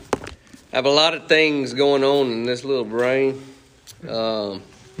I have a lot of things going on in this little brain of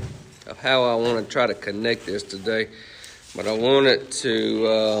how I want to try to connect this today. But I want it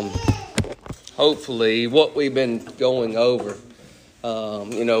to hopefully what we've been going over.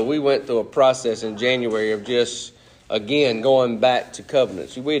 We went through a process in January of just, again, going back to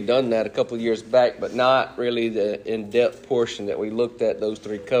covenants. We had done that a couple of years back, but not really the in-depth portion that we looked at, those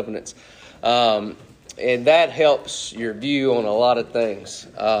 3 covenants. And that helps your view on a lot of things.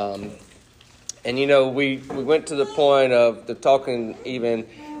 We went to the point of the talking even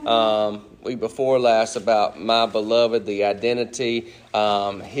week before last about my beloved, the identity.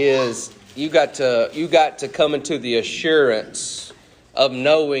 You got to come into the assurance of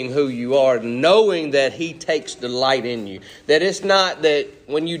knowing who you are, knowing that He takes delight in you. That it's not that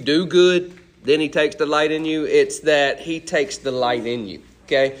when you do good, then He takes delight in you. It's that He takes delight in you.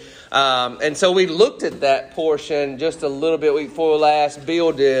 Okay. And so we looked at that portion just a little bit week before last.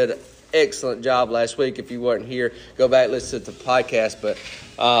 Bill did excellent job last week. If you weren't here, go back and listen to the podcast. But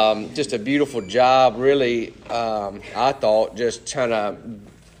just a beautiful job, really. I thought just kind of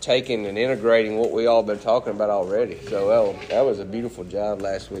taking and integrating what we all been talking about already. So that was a beautiful job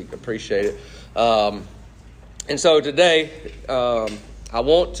last week. Appreciate it. And so today, I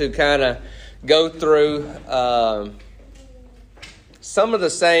want to kind of go through some of the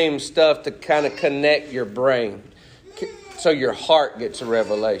same stuff to kind of connect your brain, so your heart gets a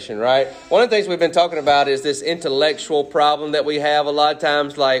revelation, right? One of the things we've been talking about is this intellectual problem that we have a lot of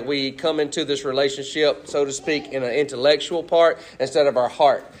times. Like we come into this relationship, so to speak, in an intellectual part instead of our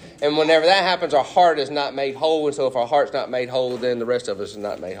heart. And whenever that happens, our heart is not made whole. And so if our heart's not made whole, then the rest of us is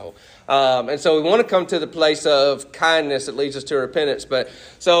not made whole. And so we want to come to the place of kindness that leads us to repentance. But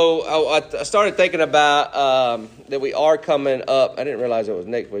so I started thinking about that we are coming up. I didn't realize it was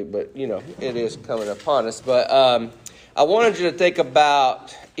next week, but, it is coming upon us. But I wanted you to think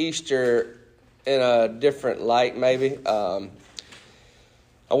about Easter in a different light, maybe. I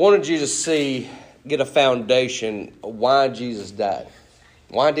wanted you to get a foundation of why Jesus died.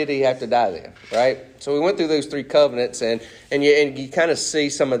 Why did He have to die then, right? So we went through those 3 covenants, and you kind of see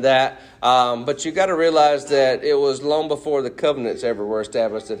some of that. But you got to realize that it was long before the covenants ever were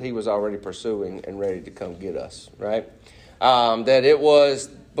established that He was already pursuing and ready to come get us, right? That it was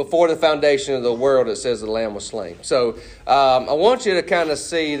before the foundation of the world, it says the Lamb was slain. So I want you to kind of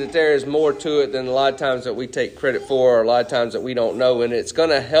see that there is more to it than a lot of times that we take credit for, or a lot of times that we don't know. And it's going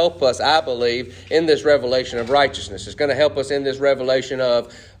to help us, I believe, in this revelation of righteousness. It's going to help us in this revelation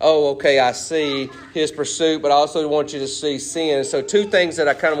of, I see His pursuit, but I also want you to see sin. So 2 things that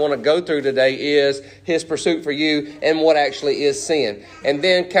I kind of want to go through today is His pursuit for you and what actually is sin. And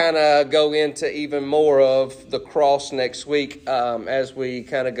then kind of go into even more of the cross next week as we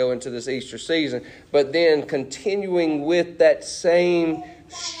kind of go into this Easter season. But then continuing with that same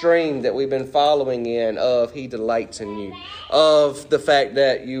stream that we've been following in of He delights in you, of the fact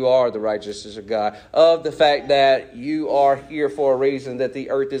that you are the righteousness of God, of the fact that you are here for a reason, that the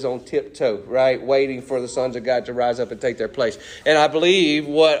earth is on tiptoe, right, waiting for the sons of God to rise up and take their place. And I believe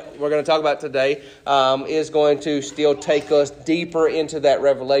what we're going to talk about today is going to still take us deeper into that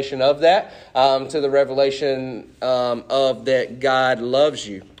revelation of that, to the revelation of that God loves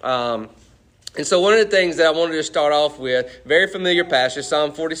you. And so one of the things that I wanted to start off with, very familiar passage,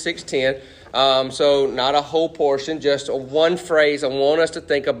 Psalm 46:10. So not a whole portion, just one phrase I want us to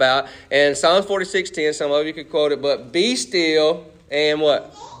think about. And Psalm 46:10, some of you could quote it, but be still and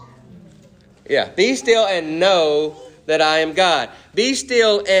what? Yeah, be still and know that I am God. Be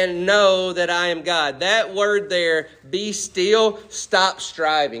still and know that I am God. That word there, be still, stop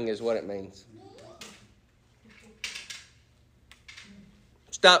striving is what it means.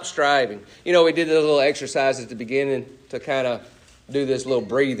 Stop striving. We did a little exercise at the beginning to kind of do this little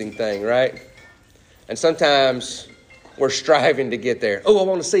breathing thing, right? And sometimes we're striving to get there. Oh, I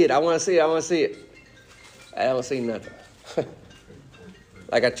want to see it. I want to see it. I want to see it. I don't see nothing.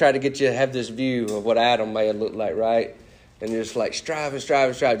 Like I try to get you to have this view of what Adam may have looked like, right? And you're just like strive.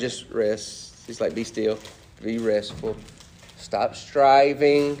 Just rest. He's like, be still. Be restful. Stop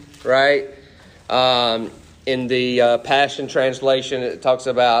striving, right? In the Passion Translation, it talks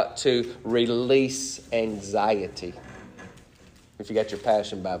about to release anxiety. If you got your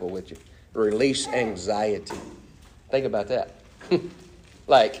Passion Bible with you. Release anxiety. Think about that.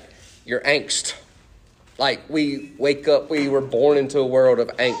 Like your angst. Like we wake up, we were born into a world of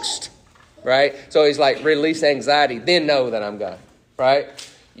angst. Right? So he's like, release anxiety. Then know that I'm God. Right?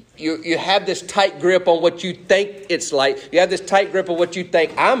 You have this tight grip on what you think it's like. You have this tight grip of what you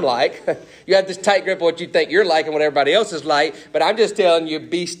think I'm like. You have this tight grip of what you think you're like and what everybody else is like. But I'm just telling you,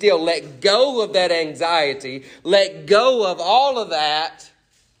 be still. Let go of that anxiety. Let go of all of that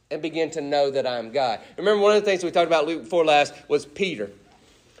and begin to know that I am God. Remember, one of the things we talked about Luke 4 last was Peter.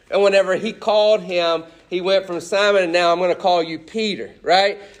 And whenever he called him, he went from Simon, and now I'm going to call you Peter,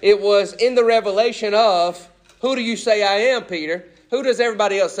 right? It was in the revelation of, who do you say I am, Peter? Who does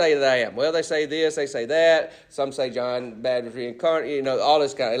everybody else say that I am? Well, they say this, they say that. Some say John Baptist reincarnated, all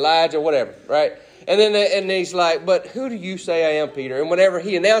this kind of Elijah, whatever, right? And then he's like, but who do you say I am, Peter? And whenever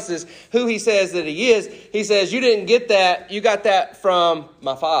he announces who he says that he is, he says, you didn't get that. You got that from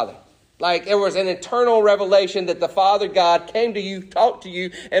my Father. Like there was an eternal revelation that the Father God came to you, talked to you,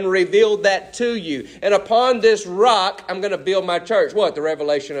 and revealed that to you. And upon this rock, I'm going to build my church. What? The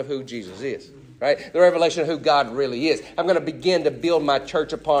revelation of who Jesus is. Right? The revelation of who God really is. I'm going to begin to build my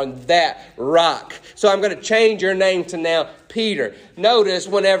church upon that rock. So I'm going to change your name to now Peter. Notice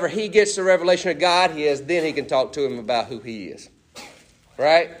whenever he gets the revelation of God, then he can talk to him about who he is.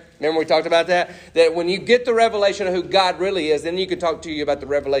 Right? Remember we talked about that? That when you get the revelation of who God really is, then you can talk to you about the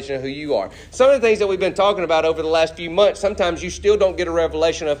revelation of who you are. Some of the things that we've been talking about over the last few months, sometimes you still don't get a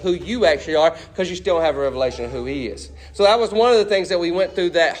revelation of who you actually are because you still don't have a revelation of who he is. So that was one of the things that we went through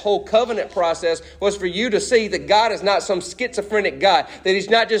that whole covenant process, was for you to see that God is not some schizophrenic God, that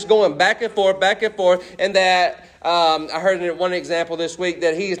he's not just going back and forth, and that I heard in one example this week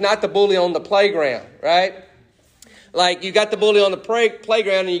that he's not the bully on the playground, right? Like you got the bully on the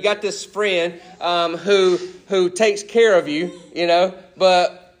playground and you got this friend who takes care of you,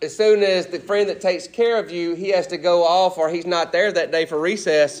 but as soon as the friend that takes care of you, he has to go off or he's not there that day for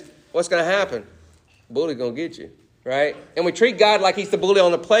recess, what's going to happen? The bully's going to get you, right? And we treat God like he's the bully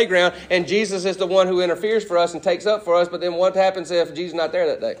on the playground and Jesus is the one who interferes for us and takes up for us, but then what happens if Jesus is not there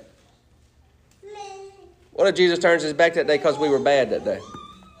that day? What if Jesus turns his back that day because we were bad that day?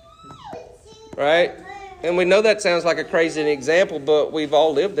 Right? And we know that sounds like a crazy example, but we've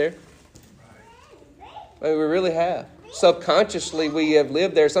all lived there. I mean, we really have. Subconsciously, we have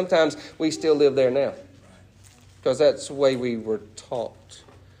lived there. Sometimes we still live there now. Because that's the way we were taught.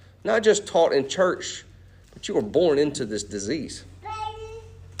 Not just taught in church, but you were born into this disease.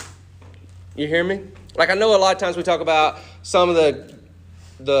 You hear me? Like I know a lot of times we talk about some of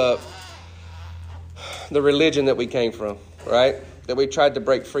the religion that we came from, right? That we tried to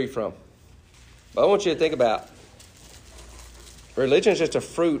break free from. But I want you to think about religion is just a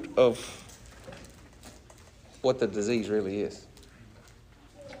fruit of what the disease really is.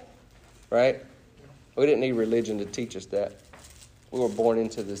 Right? We didn't need religion to teach us that. We were born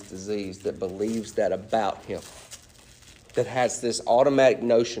into this disease that believes that about him. That has this automatic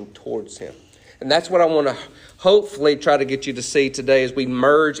notion towards him. And that's what I want to hopefully try to get you to see today as we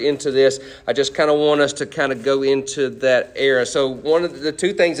merge into this. I just kind of want us to kind of go into that era. So one of the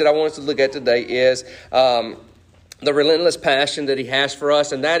two things that I want us to look at today is the relentless passion that he has for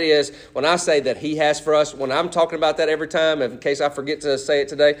us. And that is, when I say that he has for us, when I'm talking about that every time, in case I forget to say it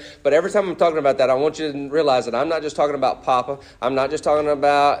today, but every time I'm talking about that, I want you to realize that I'm not just talking about Papa. I'm not just talking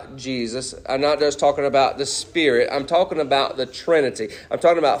about Jesus. I'm not just talking about the Spirit. I'm talking about the Trinity. I'm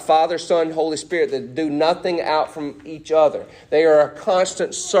talking about Father, Son, Holy Spirit that do nothing out from each other. They are a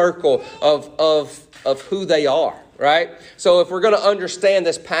constant circle of who they are. Right? So if we're going to understand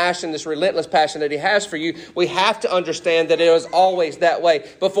this passion, this relentless passion that he has for you, we have to understand that it was always that way.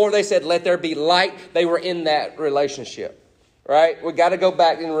 Before they said, let there be light, they were in that relationship. Right? We got to go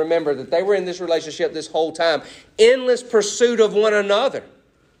back and remember that they were in this relationship this whole time. Endless pursuit of one another.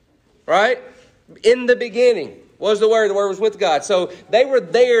 Right? In the beginning was the Word. The Word was with God. So they were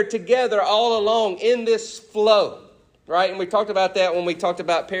there together all along in this flow. Right? And we talked about that when we talked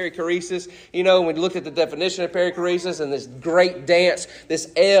about perichoresis. When we looked at the definition of perichoresis and this great dance, this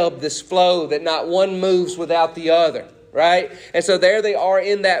ebb, this flow that not one moves without the other. Right? And so there they are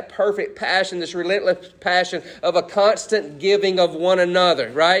in that perfect passion, this relentless passion of a constant giving of one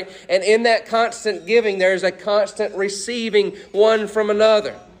another. Right? And in that constant giving, there's a constant receiving one from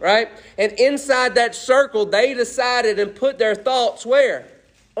another. Right? And inside that circle, they decided and put their thoughts where?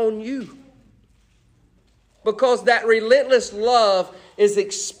 On you. Because that relentless love is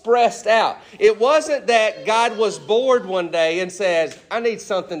expressed out. It wasn't that God was bored one day and says, I need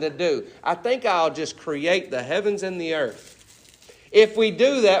something to do. I think I'll just create the heavens and the earth. If we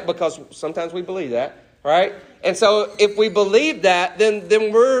do that, because sometimes we believe that, right? And so if we believe that,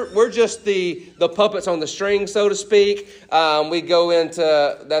 then we're just the puppets on the string, so to speak. We go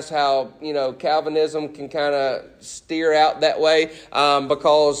into, that's how, Calvinism can kind of steer out that way,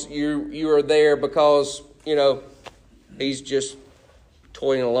 because you are there because he's just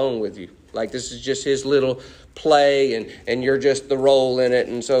toying along with you. Like this is just his little play and you're just the role in it.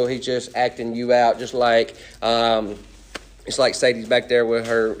 And so he's just acting you out just like, it's like Sadie's back there with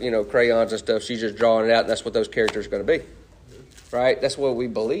her, crayons and stuff. She's just drawing it out and that's what those characters are going to be. right? That's what we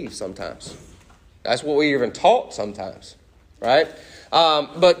believe sometimes. That's what we even taught sometimes, right?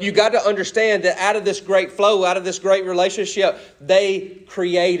 But you got to understand that out of this great flow, out of this great relationship, they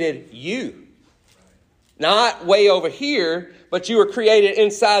created you. Not way over here, but you were created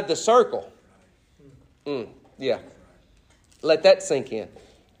inside the circle. Yeah. Let that sink in.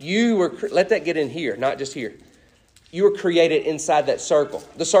 Let that get in here, not just here. You were created inside that circle.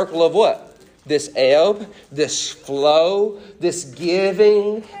 The circle of what? This ebb, this flow, this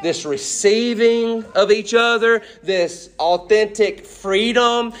giving, this receiving of each other, this authentic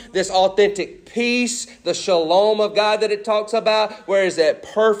freedom, this authentic peace, the shalom of God that it talks about, where is that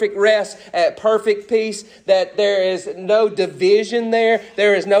perfect rest, at perfect peace, that there is no division there,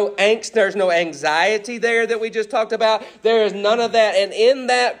 there is no angst, there's no anxiety there that we just talked about, there is none of that. And in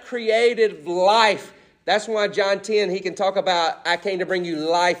that created life, that's why John 10, he can talk about, I came to bring you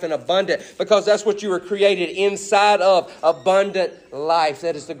life and abundant, because that's what you were created inside of, abundant life.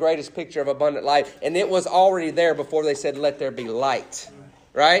 That is the greatest picture of abundant life. And it was already there before they said, let there be light.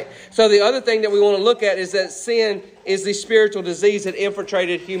 Right? So the other thing that we want to look at is that sin is the spiritual disease that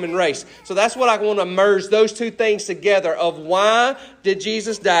infiltrated human race. So that's what I want to merge those two things together of why did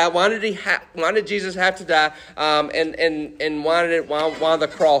Jesus die? Why did Jesus have to die? And why the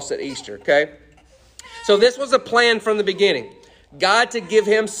cross at Easter? Okay? So this was a plan from the beginning. God to give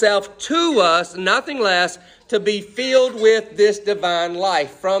himself to us, nothing less, to be filled with this divine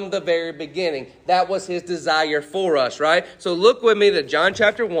life from the very beginning. That was his desire for us, right? So look with me to John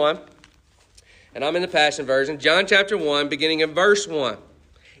chapter 1. And I'm in the Passion Version. John chapter 1, beginning in verse 1.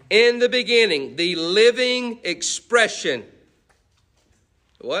 In the beginning, the living expression.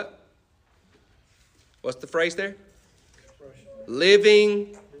 What? What's the phrase there?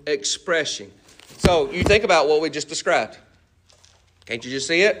 Living expression. So you think about what we just described. Can't you just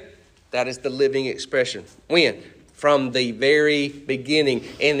see it? That is the living expression. When? From the very beginning,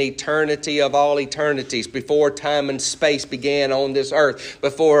 in eternity of all eternities, before time and space began on this earth,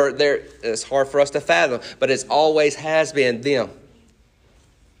 before there, it's hard for us to fathom, but it always has been them.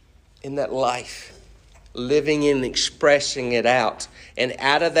 In that life, living and expressing it out. And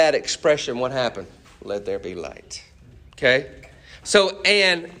out of that expression, what happened? Let there be light. Okay? So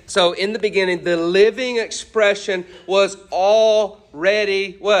in the beginning, the living expression was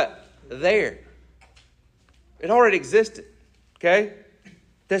already what? There. It already existed. Okay?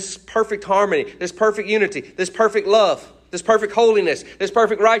 This perfect harmony, this perfect unity, this perfect love, this perfect holiness, this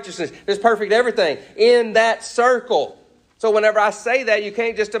perfect righteousness, this perfect everything in that circle. So whenever I say that, you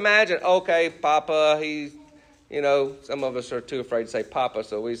can't just imagine, okay, Papa, he's, some of us are too afraid to say Papa,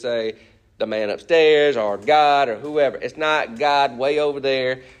 so we say the man upstairs or God or whoever. It's not God way over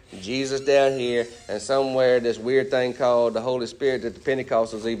there, Jesus down here, and somewhere this weird thing called the Holy Spirit that the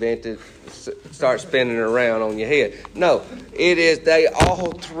Pentecostals invented starts spinning around on your head. No, it is they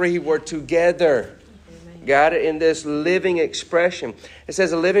all three were together. Got it? In this living expression. It says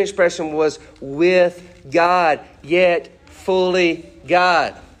the living expression was with God, yet fully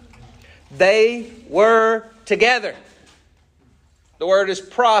God. They were together. The word is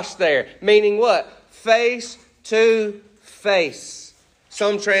pros there, meaning what? Face to face.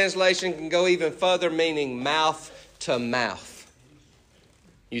 Some translation can go even further, meaning mouth to mouth.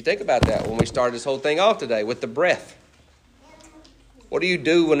 You think about that when we started this whole thing off today with the breath. What do you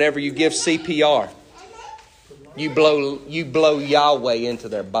do whenever you give CPR? You blow Yahweh into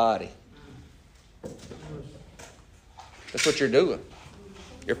their body. That's what you're doing.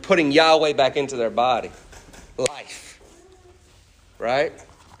 You're putting Yahweh back into their body. Life. Right?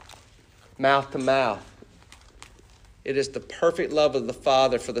 Mouth to mouth. It is the perfect love of the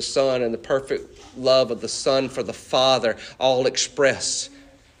Father for the Son and the perfect love of the Son for the Father, all expressed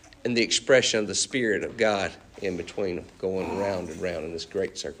in the expression of the Spirit of God in between them, going round and round in this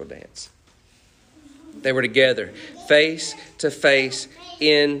great circle dance. They were together, face to face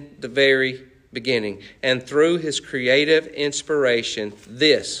in the very beginning. And through his creative inspiration,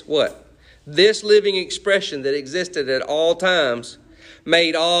 this living expression that existed at all times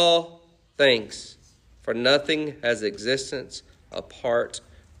made all things, for nothing has existence apart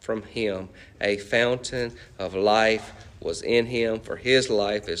from him. A fountain of life was in him, for his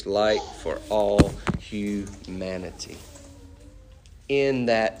life is light for all humanity. In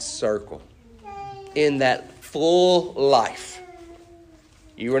that circle, in that full life,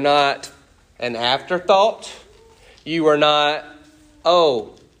 you were not an afterthought. You were not,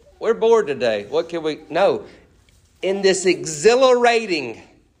 oh, we're bored today. What can we? No. In this exhilarating,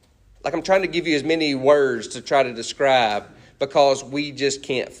 like I'm trying to give you as many words to try to describe because we just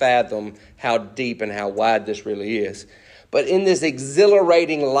can't fathom how deep and how wide this really is. But in this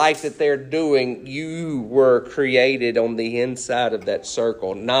exhilarating life that they're doing, you were created on the inside of that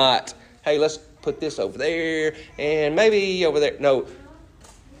circle. Not, hey, let's put this over there and maybe over there. No,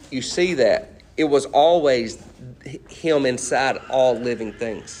 you see that. It was always him inside all living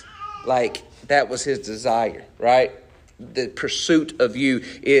things. Like, that was his desire, right? The pursuit of you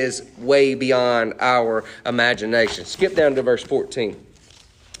is way beyond our imagination. Skip down to verse 14.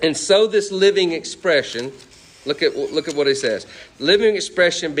 And so this living expression, look at what he says. Living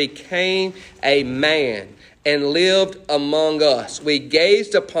expression became a man and lived among us. We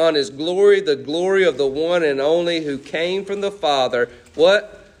gazed upon his glory, the glory of the one and only who came from the Father.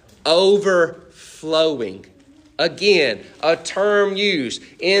 What? Overflowing. Again, a term used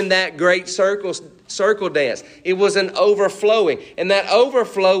in that great circle dance. It was an overflowing. And that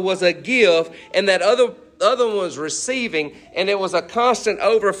overflow was a give, and that other one was receiving, and it was a constant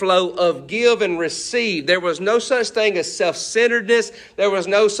overflow of give and receive. There was no such thing as self-centeredness. There was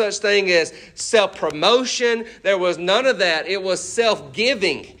no such thing as self-promotion. There was none of that. It was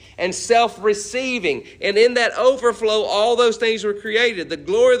self-giving and self-receiving. And in that overflow, all those things were created. The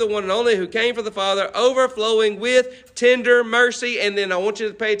glory of the one and only who came from the Father, overflowing with tender mercy. And then I want you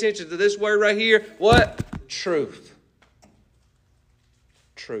to pay attention to this word right here. What? Truth.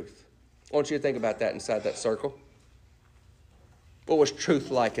 Truth. I want you to think about that inside that circle. What was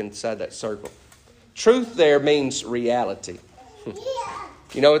truth like inside that circle? Truth there means reality.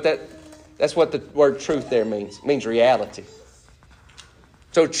 You know what that's what the word truth there means. It means reality.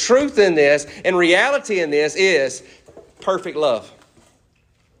 So truth in this and reality in this is perfect love.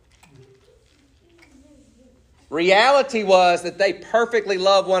 Reality was that they perfectly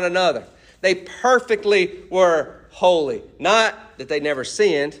loved one another. They perfectly were holy. Not that they never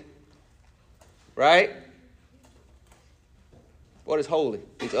sinned. Right? What is holy?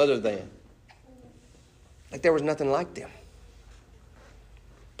 It's other than. Like there was nothing like them.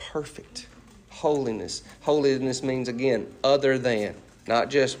 Perfect. Holiness. Holiness means, again, other than. Not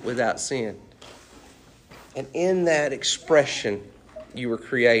just without sin. And in that expression, you were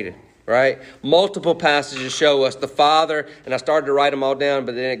created. Right? Multiple passages show us the Father, and I started to write them all down,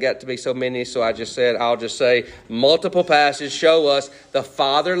 but then it got to be so many, so I'll just say multiple passages show us the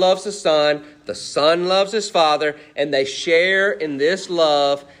Father loves the Son loves his Father, and they share in this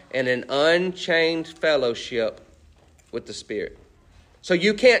love and an unchained fellowship with the Spirit. So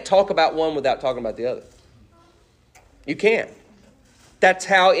you can't talk about one without talking about the other. You can't. That's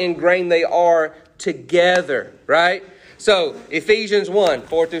how ingrained they are together, right? So, Ephesians 1,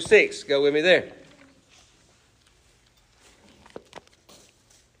 4 through 6. Go with me there.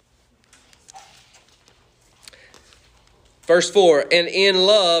 Verse 4, and in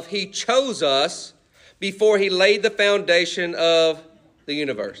love he chose us before he laid the foundation of the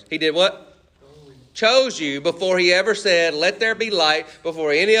universe. He did what? Chose you before he ever said, let there be light.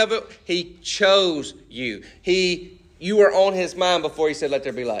 Before any of it, he chose you. You were on his mind before he said, let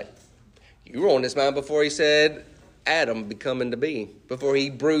there be light. You were on his mind before he said, Adam becoming to be. Before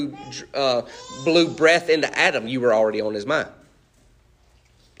he blew breath into Adam, you were already on his mind.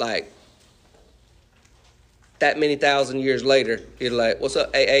 Like, that many thousand years later, he's like, what's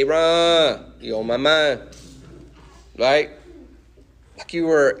up, hey, Ron? You on my mind? Right? Like you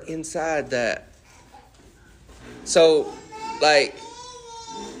were inside that. So, like,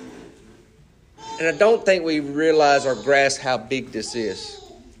 and I don't think we realize or grasp how big this is.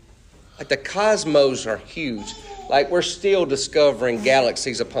 Like the cosmos are huge. Like we're still discovering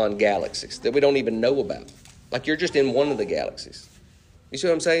galaxies upon galaxies that we don't even know about. Like you're just in one of the galaxies. You see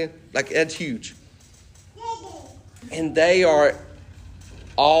what I'm saying? Like that's huge. And they are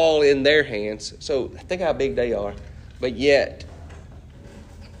all in their hands. So think how big they are. But yet,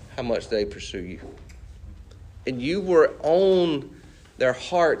 how much they pursue you. And you were on their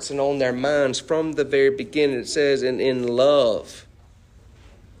hearts and on their minds from the very beginning. It says, and in love.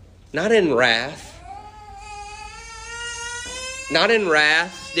 Not in wrath. Not in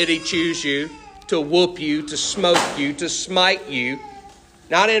wrath did he choose you to whoop you, to smote you, to smite you.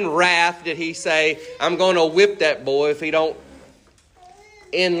 Not in wrath did he say, I'm going to whip that boy if he don't.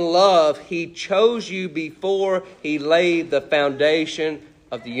 In love, he chose you before he laid the foundation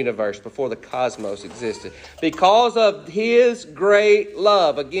of the universe, before the cosmos existed. Because of his great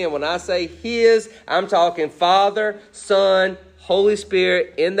love. Again, when I say his, I'm talking Father, Son, Holy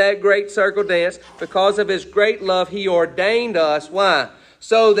Spirit in that great circle dance. Because of his great love, he ordained us. Why?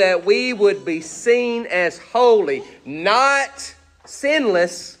 So that we would be seen as holy, not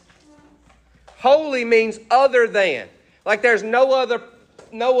sinless. Holy means other than. Like there's no other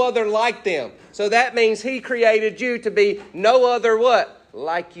like them. So that means he created you to be no other what?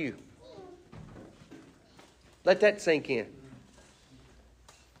 Like you. Let that sink in.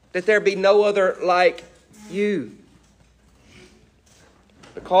 That there be no other like you.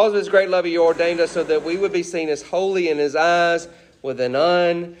 Because of his great love, he ordained us so that we would be seen as holy in his eyes with an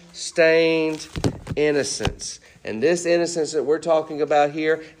unstained innocence. And this innocence that we're talking about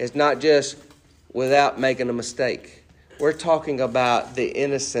here is not just without making a mistake. We're talking about the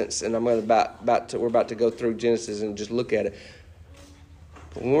innocence, and we're about to go through Genesis and just look at it.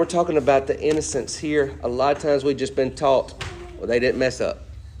 But when we're talking about the innocence here, a lot of times we've just been taught, well, they didn't mess up.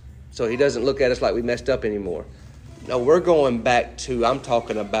 So he doesn't look at us like we messed up anymore. No, we're going back to, I'm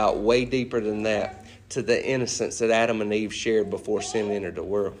talking about way deeper than that, to the innocence that Adam and Eve shared before sin entered the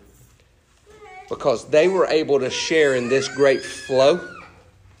world. Because they were able to share in this great flow,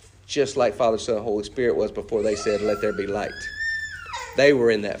 just like Father, Son, and Holy Spirit was before they said, let there be light. They were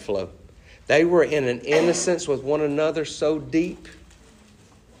in that flow. They were in an innocence with one another so deep.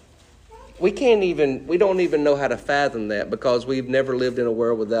 We don't even know how to fathom that because we've never lived in a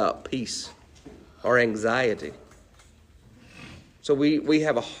world without peace or anxiety. So we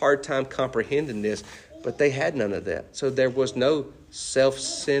have a hard time comprehending this, but they had none of that. So there was no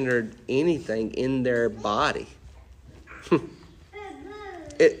self-centered anything in their body.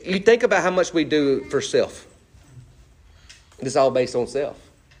 You think about how much we do for self. It's all based on self,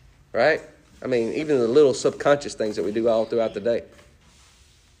 right? I mean, even the little subconscious things that we do all throughout the day.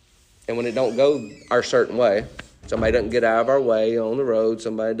 And when it don't go our certain way, somebody doesn't get out of our way on the road,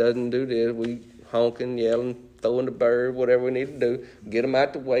 somebody doesn't do this, we honking, yelling, throwing the bird, whatever we need to do, get them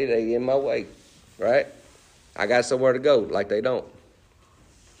out the way, they in my way, right? I got somewhere to go, like they don't.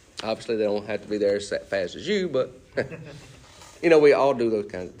 Obviously, they don't have to be there as fast as you, but, we all do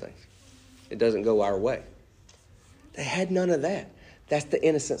those kinds of things. It doesn't go our way. They had none of that. That's the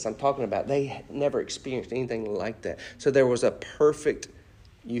innocence I'm talking about. They had never experienced anything like that. So there was a perfect,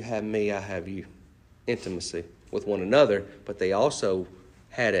 you have me, I have you, intimacy with one another, but they also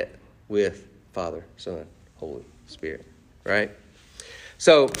had it with Father, Son, Holy Spirit, right?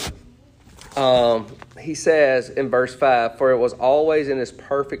 So he says in verse 5, for it was always in his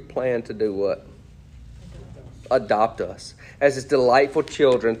perfect plan to do what? Adopt us as his delightful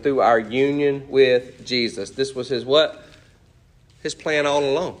children through our union with Jesus. This was his what? His plan all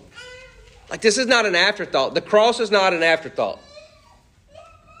along. Like, this is not an afterthought. The cross is not an afterthought.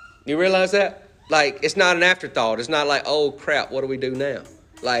 You realize that? Like, it's not an afterthought. It's not like, oh, crap, what do we do now?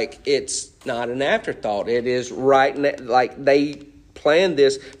 Like, it's not an afterthought. It is right, like they planned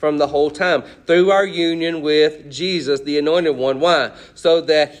this from the whole time. Through our union with Jesus, the Anointed One. Why? So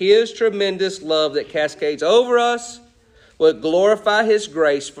that his tremendous love that cascades over us would glorify his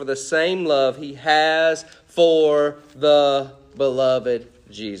grace for the same love he has for the beloved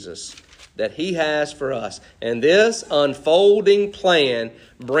Jesus that he has for us. And this unfolding plan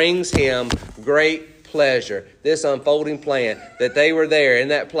brings him great pleasure. This unfolding plan that they were there in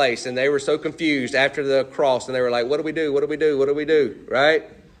that place and they were so confused after the cross and they were like, what do we do? What do we do? What do we do? Right?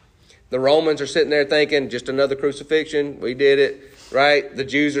 The Romans are sitting there thinking, just another crucifixion. We did it. Right? The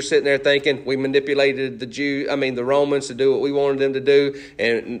Jews are sitting there thinking, we manipulated the Romans to do what we wanted them to do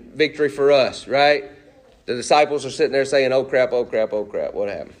and victory for us. Right? The disciples are sitting there saying, oh crap, oh crap, oh crap. What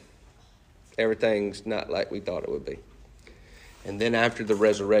happened? Everything's not like we thought it would be. And then after the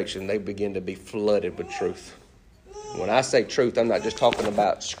resurrection, they begin to be flooded with truth. When I say truth, I'm not just talking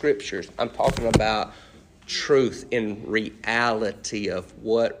about scriptures. I'm talking about truth in reality of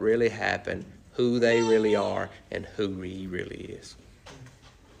what really happened, who they really are, and who he really is.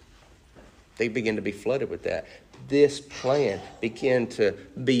 They begin to be flooded with that. This plan began to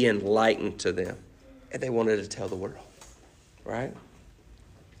be enlightened to them. And they wanted to tell the world. Right?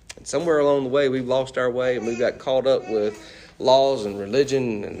 And somewhere along the way, we've lost our way and we got caught up with laws and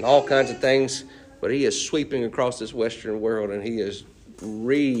religion and all kinds of things. But he is sweeping across this Western world and he is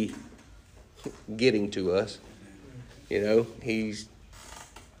getting to us. He's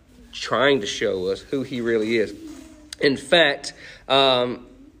trying to show us who he really is. In fact,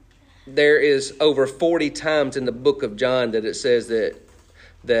 there is over 40 times in the book of John that it says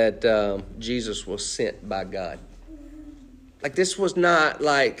that Jesus was sent by God. Like, this was not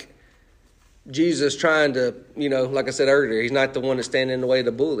like Jesus trying to, like I said earlier, he's not the one that's standing in the way of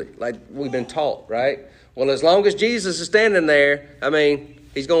the bully, like we've been taught, right? Well, as long as Jesus is standing there,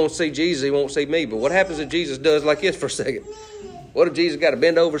 he's going to see Jesus, he won't see me. But what happens if Jesus does like this for a second? What if Jesus got to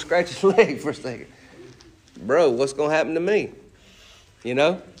bend over, scratch his leg for a second? Bro, what's going to happen to me?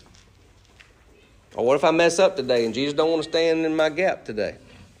 Or what if I mess up today and Jesus don't want to stand in my gap today?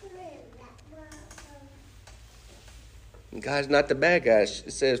 And God's not the bad guy.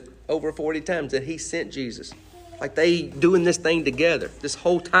 It says over 40 times that he sent Jesus. Like they doing this thing together this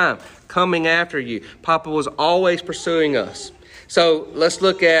whole time, coming after you. Papa was always pursuing us. So let's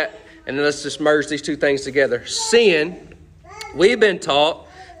look at, and let's just merge these two things together. Sin, we've been taught.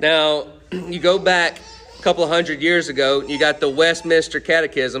 Now, you go back a couple of hundred years ago, you got the Westminster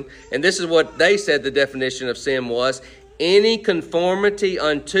Catechism, and this is what they said the definition of sin was: any conformity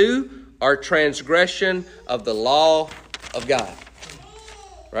unto or transgression of the law of God.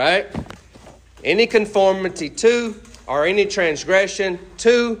 Right? Any conformity to or any transgression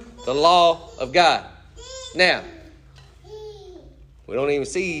to the law of God. Now, we don't even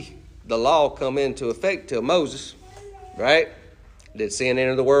see the law come into effect till Moses, right? Did sin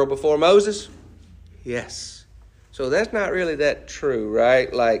enter the world before Moses? Yes. So that's not really that true, right?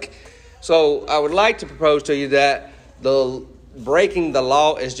 So I would like to propose to you that the breaking the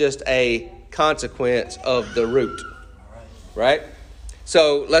law is just a consequence of the root, right?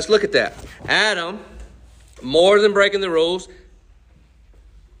 So let's look at that. Adam, more than breaking the rules,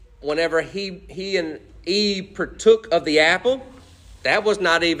 whenever he and Eve partook of the apple, that was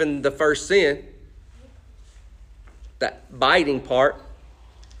not even the first sin. That biting part,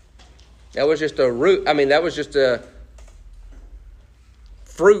 that was just a root. That was just a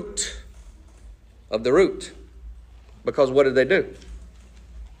fruit of the root. Because what did they do?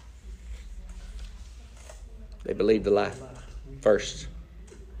 They believed the lie first.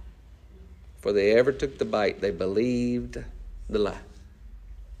 Before they ever took the bite, they believed the lie.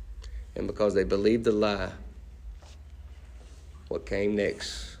 And because they believed the lie, what came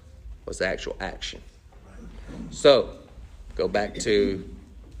next was the actual action. So, go back to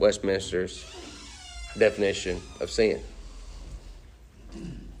Westminster's definition of sin.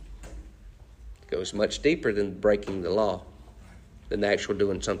 It goes much deeper than breaking the law, than the actual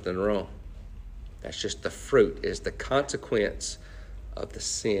doing something wrong. That's just the fruit, it is the consequence of the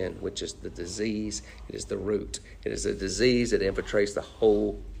sin, which is the disease. It is the root. It is a disease that infiltrates the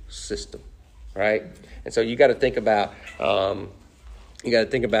whole system, right? And so you got to think about,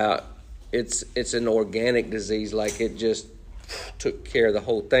 it's an organic disease. Like it just took care of the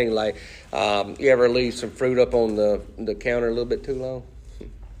whole thing. Like you ever leave some fruit up on the counter a little bit too long?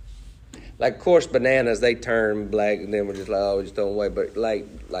 Like, of course, bananas, they turn black and then we're just like, oh, just throw them away. But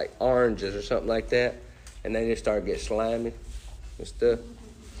like oranges or something like that, and they just start getting slimy and stuff.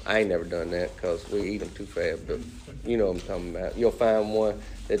 I ain't never done that because we eat them too fast. But you know what I'm talking about. You'll find one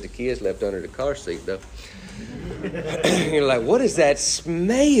that the kids left under the car seat, though. You're like, what is that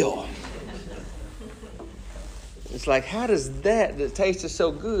smell? It's like, how does that tasted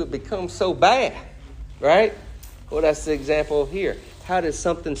so good become so bad? Right? Well, that's the example here. How does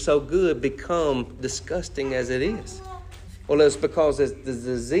something so good become disgusting as it is? Well, it's because the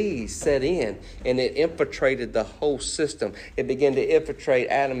disease set in and it infiltrated the whole system. It began to infiltrate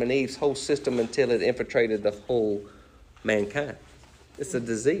Adam and Eve's whole system until it infiltrated the whole mankind. It's a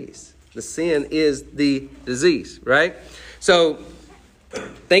disease. The sin is the disease, right? So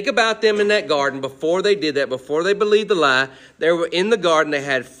think about them in that garden before they did that, before they believed the lie. They were in the garden. They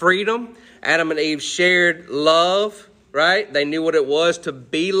had freedom. Adam and Eve shared love, right? They knew what it was to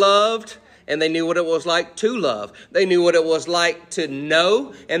be loved. And they knew what it was like to love. They knew what it was like to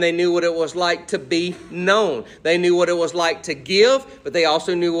know, and they knew what it was like to be known. They knew what it was like to give, but they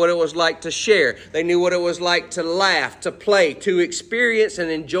also knew what it was like to share. They knew what it was like to laugh, to play, to experience and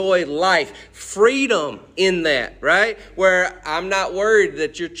enjoy life. Freedom in that, right? Where I'm not worried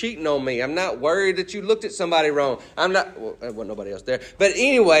that you're cheating on me. I'm not worried that you looked at somebody wrong. Well, there wasn't nobody else there. But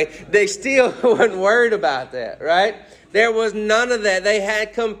anyway, they still weren't worried about that, right? There was none of that. They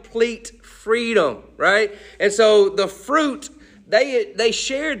had complete freedom, right? And so the fruit, they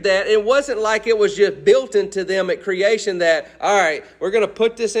shared that. It wasn't like it was just built into them at creation that, all right, we're going to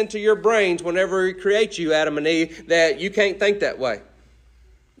put this into your brains whenever we create you, Adam and Eve, that you can't think that way.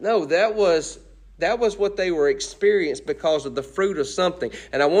 No, that was what they were experienced because of the fruit of something.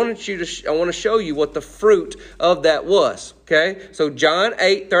 And I want to show you what the fruit of that was, okay? So John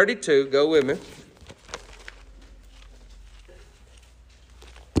 8:32, go with me.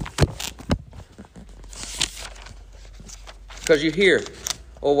 Because you hear,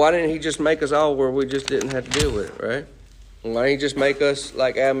 well, why didn't he just make us all where we just didn't have to deal with it, right? Why didn't he just make us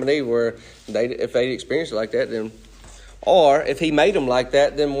like Adam and Eve where if they experienced it like that, then... Or if he made them like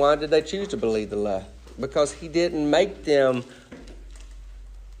that, then why did they choose to believe the lie? Because he didn't make them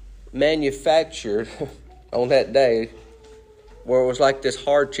manufactured on that day where it was like this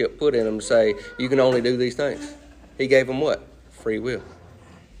hardship put in them to say, you can only do these things. He gave them what? Free will,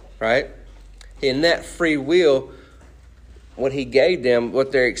 right? In that free will, what he gave them,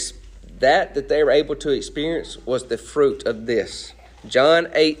 what that they were able to experience was the fruit of this. John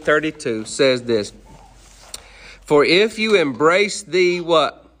 8:32 says this. For if you embrace the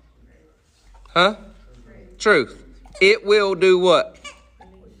what? Truth. It will do what?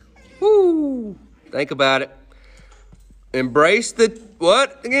 Woo! Think about it. Embrace the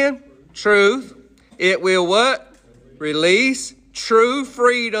what again? Truth. It will what? Release true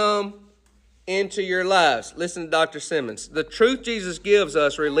freedom into your lives. Listen to Dr. Simmons. The truth Jesus gives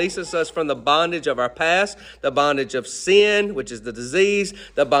us releases us from the bondage of our past, the bondage of sin, which is the disease,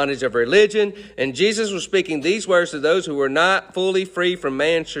 the bondage of religion. And Jesus was speaking these words to those who were not fully free from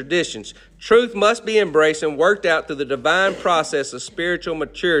man's traditions. Truth must be embraced and worked out through the divine process of spiritual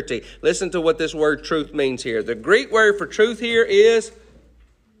maturity. Listen to what this word truth means here. The Greek word for truth here is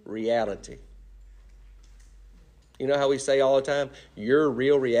reality. You know how we say all the time, your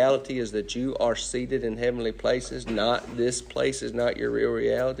real reality is that you are seated in heavenly places, not this place is not your real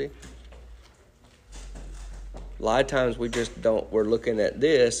reality. A lot of times we're looking at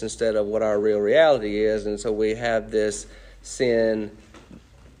this instead of what our real reality is. And so we have this sinful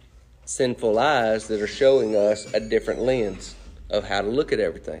eyes that are showing us a different lens of how to look at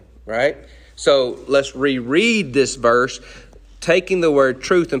everything, right? So let's reread this verse, taking the word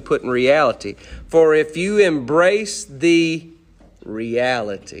truth and putting reality. For if you embrace the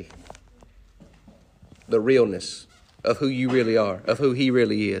reality, the realness of who you really are, of who he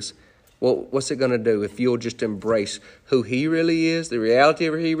really is, well, what's it going to do if you'll just embrace who he really is, the reality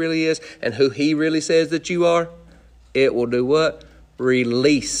of who he really is, and who he really says that you are? It will do what?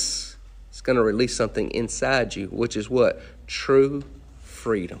 Release. It's going to release something inside you, which is what? True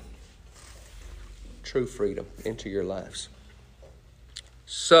freedom. True freedom into your lives.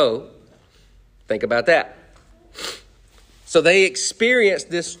 So, think about that. So they experienced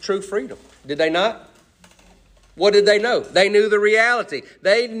this true freedom. Did they not? What did they know? They knew the reality.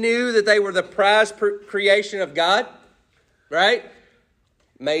 They knew that they were the prized creation of God, right?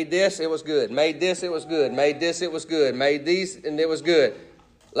 Made this, it was good. Made this, it was good. Made this, it was good. Made these, and it was good.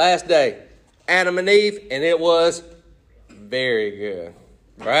 Last day, Adam and Eve, and it was very good.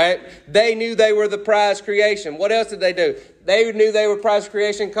 Right? They knew they were the prized creation. What else did they do? They knew they were prized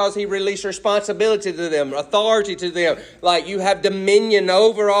creation because he released responsibility to them, authority to them. Like, you have dominion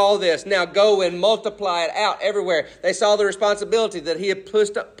over all this. Now go and multiply it out everywhere. They saw the responsibility that he had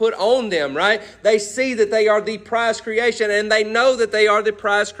put on them, right? They see that they are the prized creation, and they know that they are the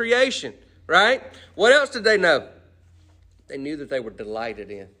prized creation, right? What else did they know? They knew that they were delighted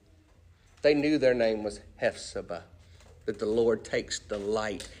in. They knew their name was Hephzibah, that the Lord takes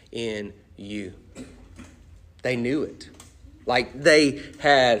delight in you. They knew it. Like they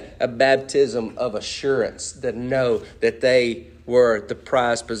had a baptism of assurance that know that they were the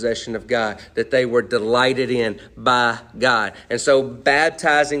prized possession of God, that they were delighted in by God. And so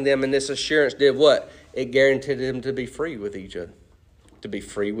baptizing them in this assurance did what? It guaranteed them to be free with each other, to be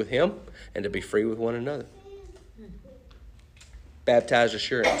free with him and to be free with one another. Baptized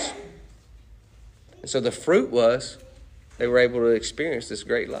assurance. And so the fruit was they were able to experience this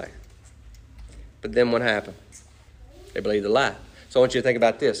great life. But then what happened? They believed the lie. So I want you to think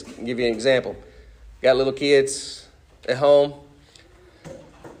about this. I'll give you an example. Got little kids at home.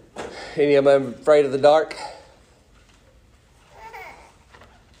 Any of them afraid of the dark?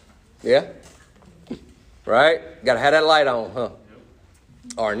 Yeah? Right? Got to have that light on, huh?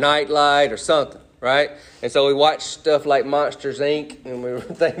 Or a night light or something, right? And so we watch stuff like Monsters, Inc. and we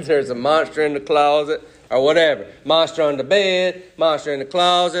think there's a monster in the closet. Or whatever. Monster on the bed, monster in the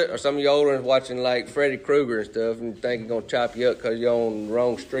closet, or some of you older ones watching like Freddy Krueger and stuff and think he's going to chop you up because you're on the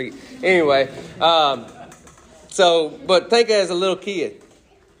wrong street. Anyway, but think as a little kid.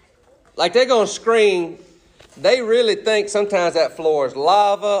 Like they're going to scream. They really think sometimes that floor is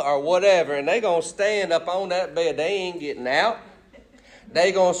lava or whatever, and they're going to stand up on that bed. They ain't getting out.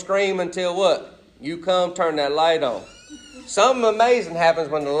 They're going to scream until what? You come turn that light on. Something amazing happens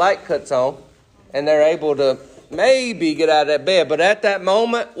when the light cuts on. And they're able to maybe get out of that bed. But at that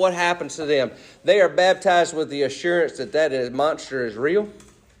moment, what happens to them? They are baptized with the assurance that monster is real.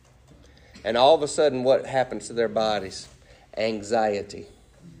 And all of a sudden, what happens to their bodies? Anxiety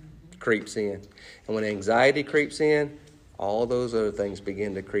creeps in. And when anxiety creeps in, all those other things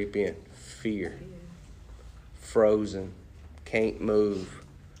begin to creep in. Fear. Frozen. Can't move.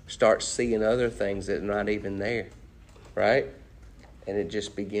 Start seeing other things that are not even there. Right? And it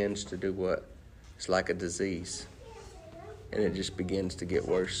just begins to do what? It's like a disease. And it just begins to get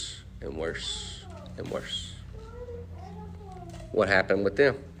worse and worse and worse. What happened with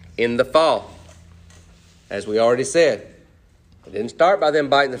them? In the fall, as we already said, it didn't start by them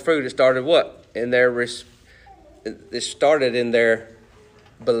biting the fruit. It started what? It started in their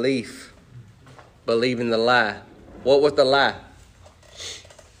belief, believing the lie. What was the lie?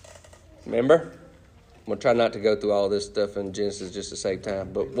 Remember? I'm going to try not to go through all this stuff in Genesis just to save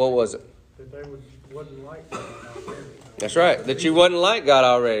time. But what was it? That they wasn't like God already. That's right. That you wasn't like God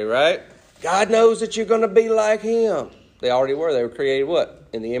already, right? God knows that you're going to be like Him. They already were. They were created what?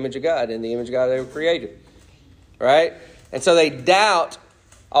 In the image of God. In the image of God they were created. Right? And so they doubt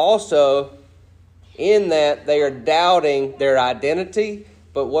also in that they are doubting their identity.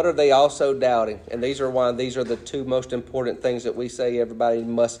 But what are they also doubting? And these are the two most important things that we say everybody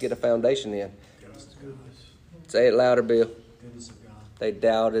must get a foundation in. Say it louder, Bill. They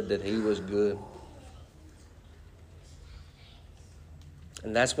doubted that He was good.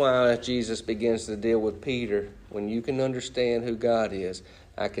 And that's why Jesus begins to deal with Peter. When you can understand who God is,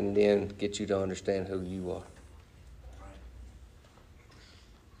 I can then get you to understand who you are.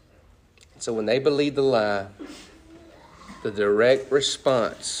 So when they believed the lie, the direct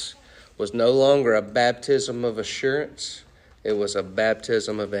response was no longer a baptism of assurance. It was a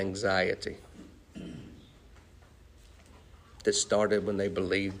baptism of anxiety that started when they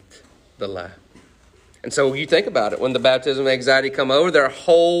believed the lie. And so you think about it. When the baptism of anxiety come over, their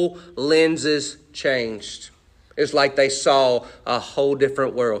whole lenses changed. It's like they saw a whole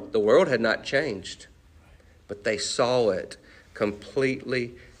different world. The world had not changed, but they saw it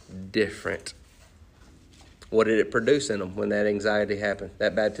completely different. What did it produce in them when that anxiety happened?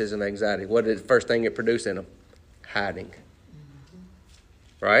 That baptism of anxiety. What did the first thing it produce in them? Hiding.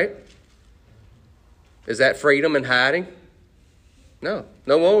 Right? Is that freedom and hiding? No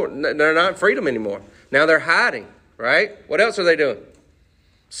more. They're not in freedom anymore. Now they're hiding, right? What else are they doing?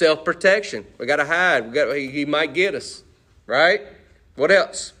 Self-protection. We got to hide. He might get us, right? What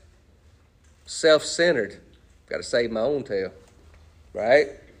else? Self-centered. Got to save my own tail, right?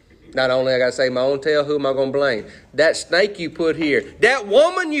 Not only I got to save my own tail, who am I going to blame? That snake you put here. That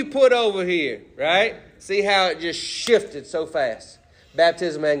woman you put over here, right? See how it just shifted so fast.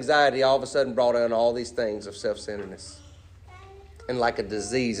 Baptism of anxiety all of a sudden brought on all these things of self-centeredness. And like a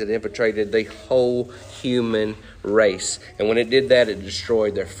disease, it infiltrated the whole human race. And when it did that, it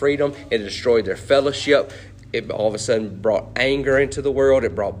destroyed their freedom. It destroyed their fellowship. It all of a sudden brought anger into the world.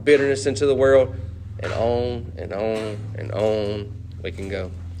 It brought bitterness into the world. And on and on and on we can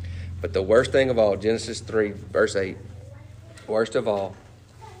go. But the worst thing of all, Genesis 3, verse 8, worst of all,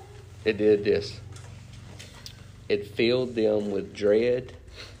 it did this. It filled them with dread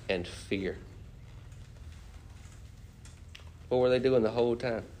and fear. What were they doing the whole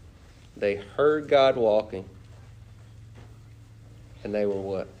time? They heard God walking. And they were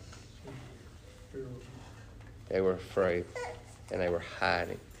what? They were afraid. And they were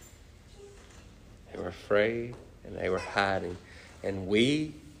hiding. They were afraid and they were hiding. And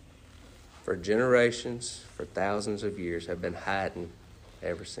we, for generations, for thousands of years, have been hiding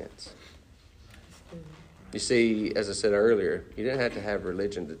ever since. You see, as I said earlier, you didn't have to have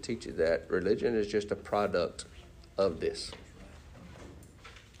religion to teach you that. Religion is just a product of this.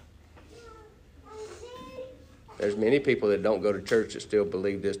 There's many people that don't go to church that still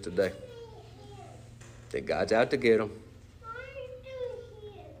believe this today. That God's out to get them.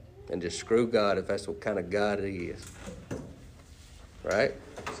 And just screw God if that's what kind of God He is. Right?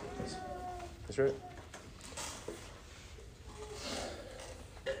 That's right.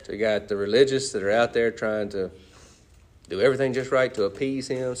 So you got the religious that are out there trying to do everything just right to appease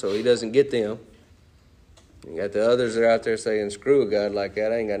Him so He doesn't get them. You got the others that are out there saying, screw a God like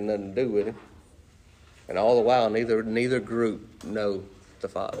that. I ain't got nothing to do with Him. And all the while, neither group know the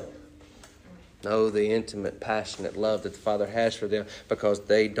Father. Know the intimate, passionate love that the Father has for them because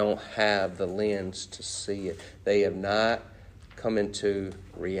they don't have the lens to see it. They have not come into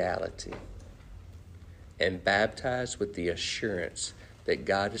reality and baptized with the assurance that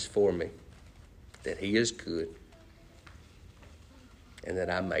God is for me, that He is good, and that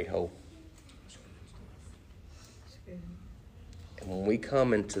I'm made whole. And when we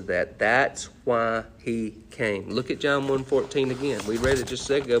come into that, that's why He came. Look at John 1:14 again. We read it just a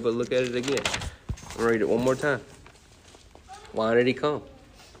second ago, but look at it again. I'll read it one more time. Why did He come?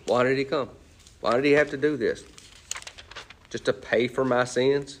 Why did He come? Why did He have to do this? Just to pay for my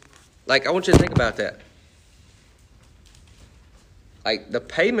sins? Like, I want you to think about that. Like, the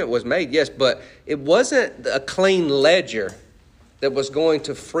payment was made, yes, but it wasn't a clean ledger that was going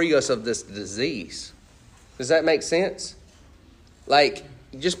to free us of this disease. Does that make sense? Like,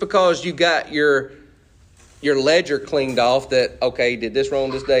 just because you got your ledger cleaned off that, okay, did this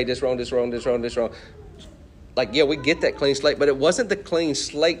wrong this day, this wrong, this wrong, this wrong, this wrong. Like, yeah, we get that clean slate, but it wasn't the clean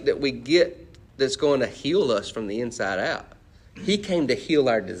slate that we get that's going to heal us from the inside out. He came to heal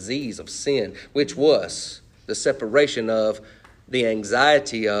our disease of sin, which was the separation of the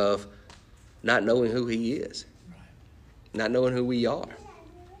anxiety of not knowing who He is, not knowing who we are.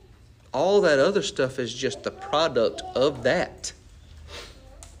 All that other stuff is just the product of that.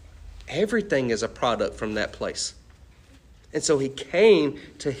 Everything is a product from that place. And so he came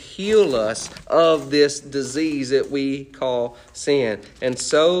to heal us of this disease that we call sin. And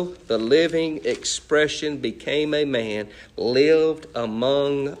so the living expression became a man, lived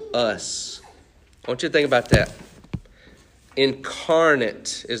among us. I want you to think about that.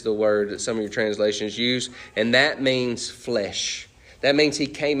 Incarnate is the word that some of your translations use, and that means flesh. That means he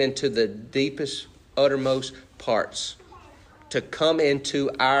came into the deepest, uttermost parts to come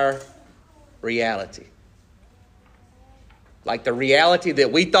into our reality. Like the reality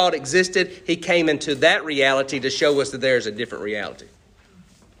that we thought existed, he came into that reality to show us that there's a different reality.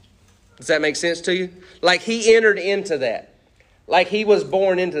 Does that make sense to you? Like he entered into that. Like he was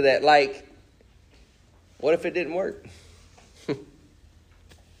born into that. Like, what if it didn't work?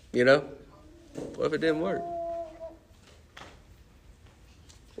 You know? What if it didn't work?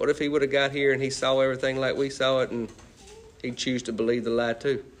 What if he would have got here and he saw everything like we saw it and he'd choose to believe the lie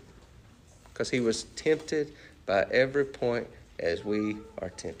too? Because he was tempted by every point as we are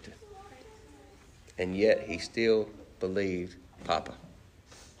tempted. And yet he still believed Papa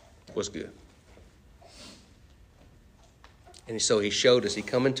was good. And so he showed us, he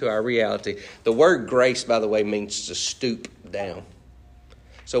come into our reality. The word grace, by the way, means to stoop down.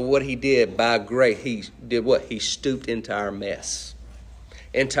 So what he did by grace, he did what? He stooped into our mess.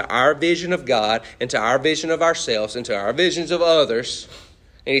 Into our vision of God, into our vision of ourselves, into our visions of others.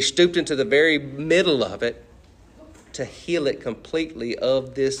 And he stooped into the very middle of it to heal it completely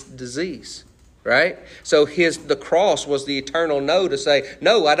of this disease, right? So the cross was the eternal no to say,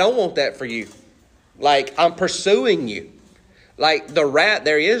 no, I don't want that for you. Like, I'm pursuing you. Like the wrath,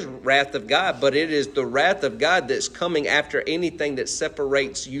 there is wrath of God, but it is the wrath of God that's coming after anything that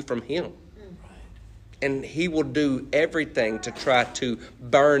separates you from him. And he will do everything to try to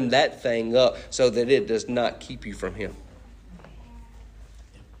burn that thing up so that it does not keep you from him.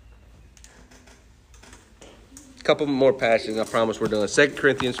 A couple more passages, I promise we're done. 2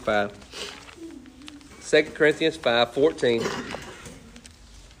 Corinthians 5. 2 Corinthians 5:14.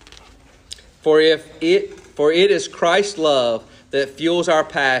 For it is Christ's love that fuels our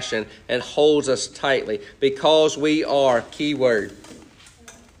passion and holds us tightly, because we are, key word.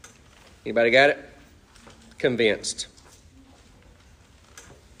 Anybody got it? Convinced.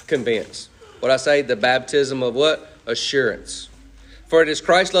 Convinced. What I say? The baptism of what? Assurance. For it is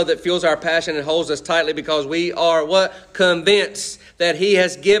Christ's love that fuels our passion and holds us tightly, because we are what? Convinced that he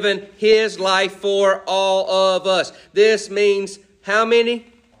has given his life for all of us. This means how many?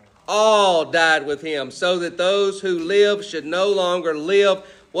 All died with him, so that those who live should no longer live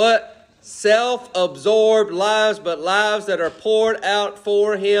what? Self-absorbed lives, but lives that are poured out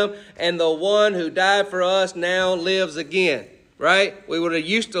for him. And the one who died for us now lives again. Right? We would have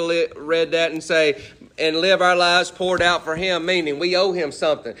used to read that and say, and live our lives poured out for him, meaning we owe him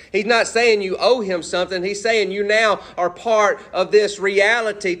something. He's not saying you owe him something. He's saying you now are part of this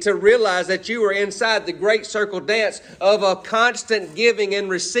reality to realize that you are inside the great circle dance of a constant giving and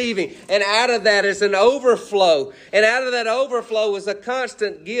receiving. And out of that is an overflow. And out of that overflow is a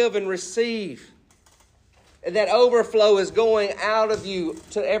constant give and receive. And that overflow is going out of you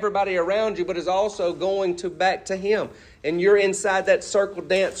to everybody around you, but is also going back to him. And you're inside that circle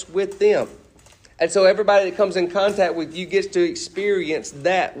dance with them. And so everybody that comes in contact with you gets to experience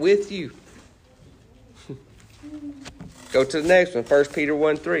that with you. Go to the next one, 1 Peter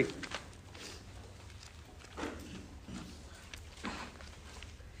 1:3.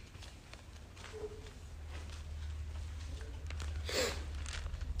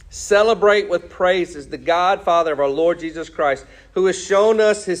 Celebrate with praises the God, Father of our Lord Jesus Christ, who has shown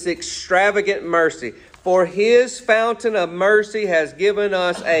us his extravagant mercy. For his fountain of mercy has given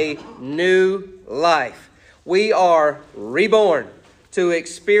us a new life. We are reborn to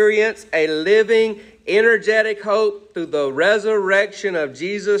experience a living, energetic hope through the resurrection of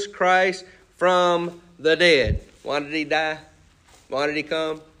Jesus Christ from the dead. Why did he die? Why did he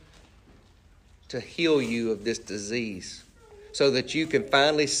come? To heal you of this disease, so that you can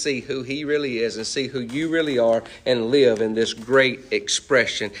finally see who he really is and see who you really are and live in this great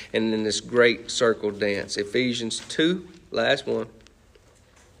expression and in this great circle dance. Ephesians 2, last one.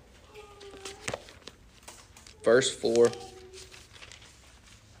 Verse 4.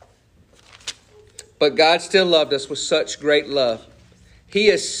 But God still loved us with such great love. He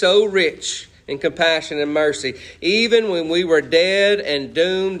is so rich in compassion and mercy, even when we were dead and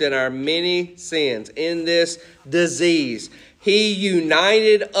doomed in our many sins, in this disease. He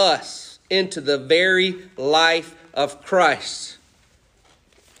united us into the very life of Christ.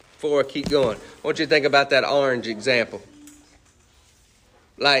 Before I keep going, I want you to think about that orange example.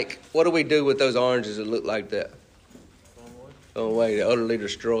 Like, what do we do with those oranges that look like that? Oh, wait, they're utterly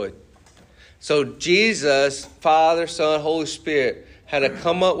destroyed. So Jesus, Father, Son, Holy Spirit, had to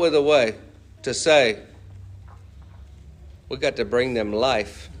come up with a way to say, we got to bring them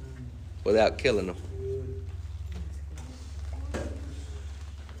life without killing them.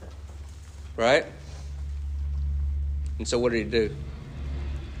 Right? And so what did he do?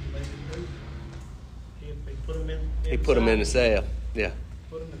 He put them in the cell. Yeah.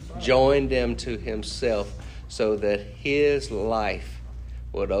 Joined them to himself so that his life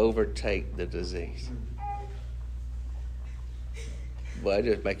would overtake the disease. Boy, that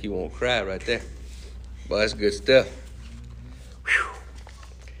just make you want to cry right there. Boy, that's good stuff. Whew.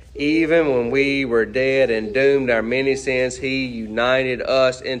 Even when we were dead and doomed our many sins, he united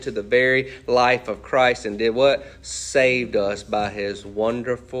us into the very life of Christ and did what? Saved us by his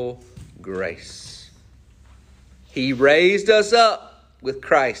wonderful grace. He raised us up with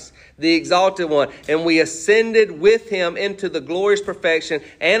Christ, the exalted one, and we ascended with him into the glorious perfection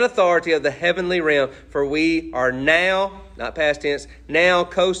and authority of the heavenly realm. For we are now, not past tense, now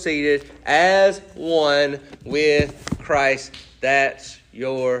co-seated as one with Christ. That's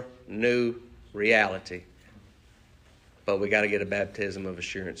your new reality. But we got to get a baptism of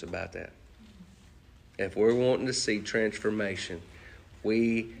assurance about that. If we're wanting to see transformation,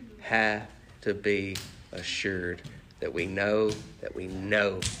 we have to be assured that we know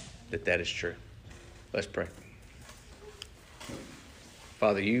that that is true. Let's pray.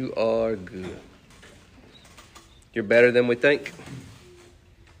 Father, you are good. You're better than we think.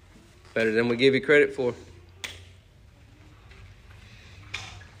 Better than we give you credit for.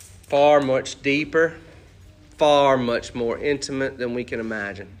 Far much deeper, far much more intimate than we can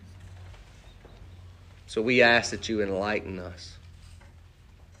imagine. So we ask that you enlighten us.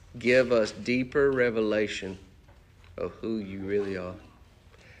 Give us deeper revelation of who you really are.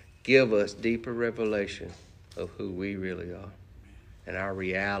 Give us deeper revelation of who we really are and our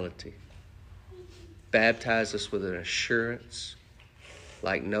reality. Baptize us with an assurance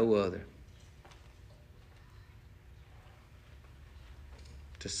like no other.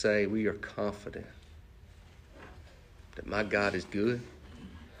 To say we are confident that my God is good.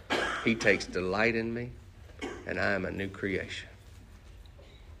 He takes delight in me, and I am a new creation.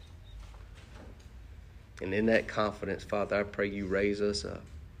 And in that confidence, Father, I pray you raise us up,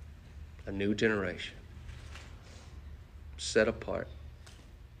 a new generation, set apart,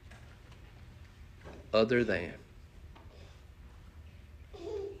 other than,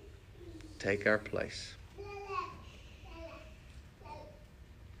 take our place,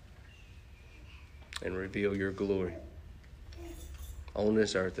 and reveal your glory on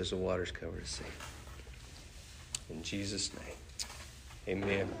this earth as the waters cover the sea. In Jesus' name,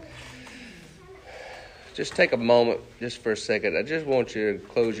 amen. Just take a moment, just for a second. I just want you to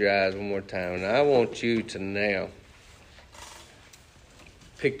close your eyes one more time. And I want you to now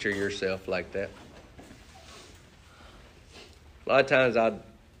picture yourself like that. A lot of times when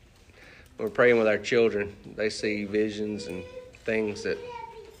we're praying with our children, they see visions and things that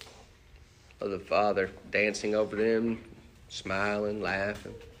of the Father dancing over them, smiling,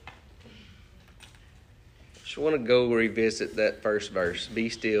 laughing. Just want to go revisit that first verse. Be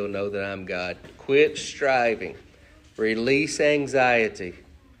still, know that I'm God. Quit striving. Release anxiety.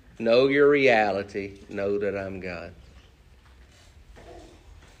 Know your reality. Know that I'm God.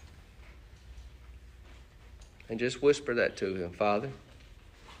 And just whisper that to him. Father,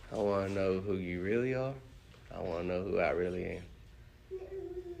 I want to know who you really are. I want to know who I really am.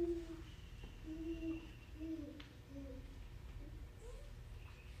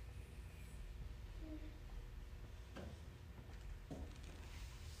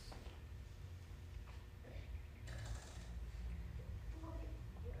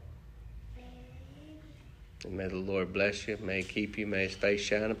 And may the Lord bless you. May he keep you. May his face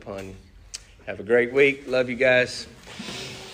shine upon you. Have a great week. Love you guys.